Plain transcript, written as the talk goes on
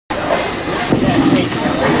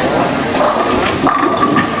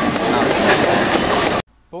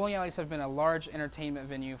Bowling alleys have been a large entertainment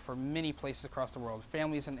venue for many places across the world,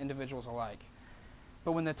 families and individuals alike.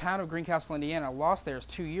 But when the town of Greencastle, Indiana lost theirs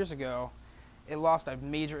 2 years ago, it lost a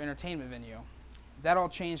major entertainment venue. That all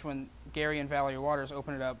changed when Garry and Valerie Waters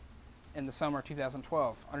opened it up in the summer of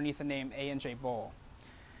 2012 underneath the name A&J Bowl.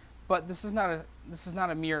 But this is not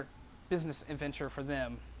a mere business adventure for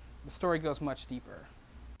them. The story goes much deeper.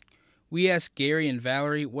 We asked Garry and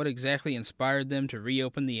Valerie what exactly inspired them to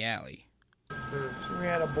reopen the alley. So we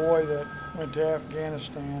had a boy that went to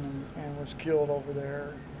Afghanistan and was killed over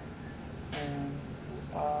there, and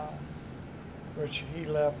which he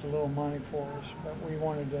left a little money for us, but we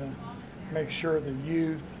wanted to make sure the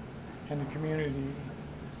youth and the community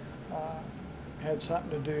had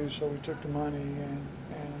something to do, so we took the money and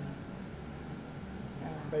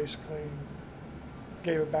basically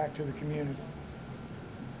gave it back to the community.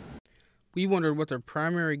 We wondered what their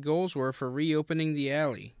primary goals were for reopening the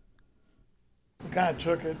alley. We kind of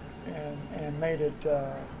took it and made it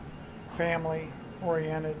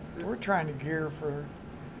family-oriented. We're trying to gear for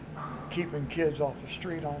keeping kids off the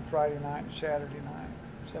street on Friday night and Saturday night.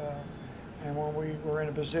 So, and when we were in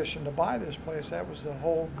a position to buy this place, that was the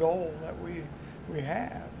whole goal that we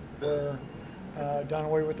had. We're done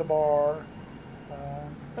away with the bar.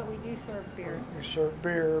 But we do serve beer. We serve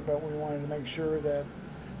beer, but we wanted to make sure that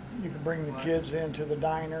you could bring the kids into the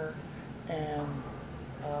diner and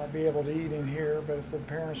be able to eat in here, but if the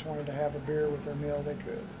parents wanted to have a beer with their meal, they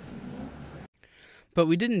could. But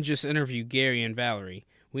we didn't just interview Garry and Valerie.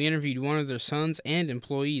 We interviewed one of their sons and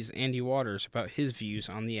employees, Andy Waters, about his views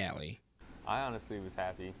on the alley. I honestly was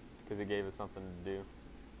happy because it gave us something to do.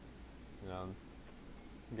 You know,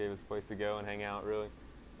 it gave us a place to go and hang out, really.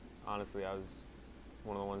 Honestly, I was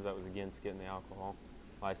one of the ones that was against getting the alcohol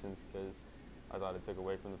license because I thought it took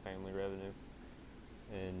away from the family revenue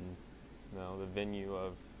and, you know, the venue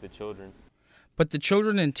of the children. But the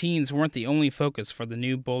children and teens weren't the only focus for the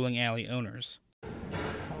new bowling alley owners.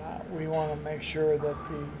 We want to make sure that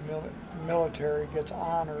the military gets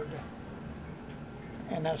honored,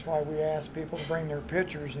 and that's why we ask people to bring their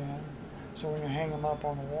pictures in so we can hang them up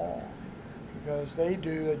on the wall, because they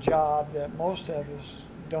do a job that most of us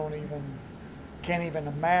can't even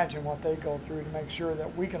imagine what they go through to make sure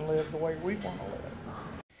that we can live the way we want to live.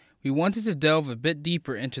 We wanted to delve a bit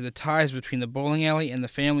deeper into the ties between the bowling alley and the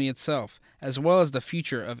family itself, as well as the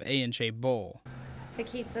future of A&J Bowl. It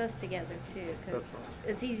keeps us together too, because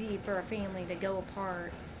it's easy for a family to go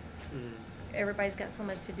apart. Everybody's got so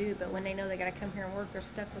much to do, but when they know they got to come here and work, they're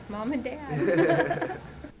stuck with mom and dad.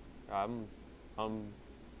 I'm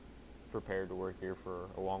prepared to work here for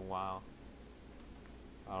a long while.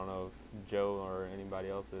 I don't know if Joe or anybody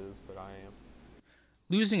else is, but I am.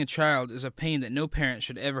 Losing a child is a pain that no parent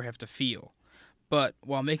should ever have to feel. But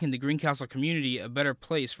while making the Greencastle community a better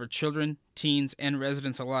place for children, teens, and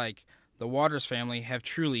residents alike, the Waters family have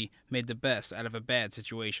truly made the best out of a bad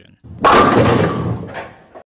situation.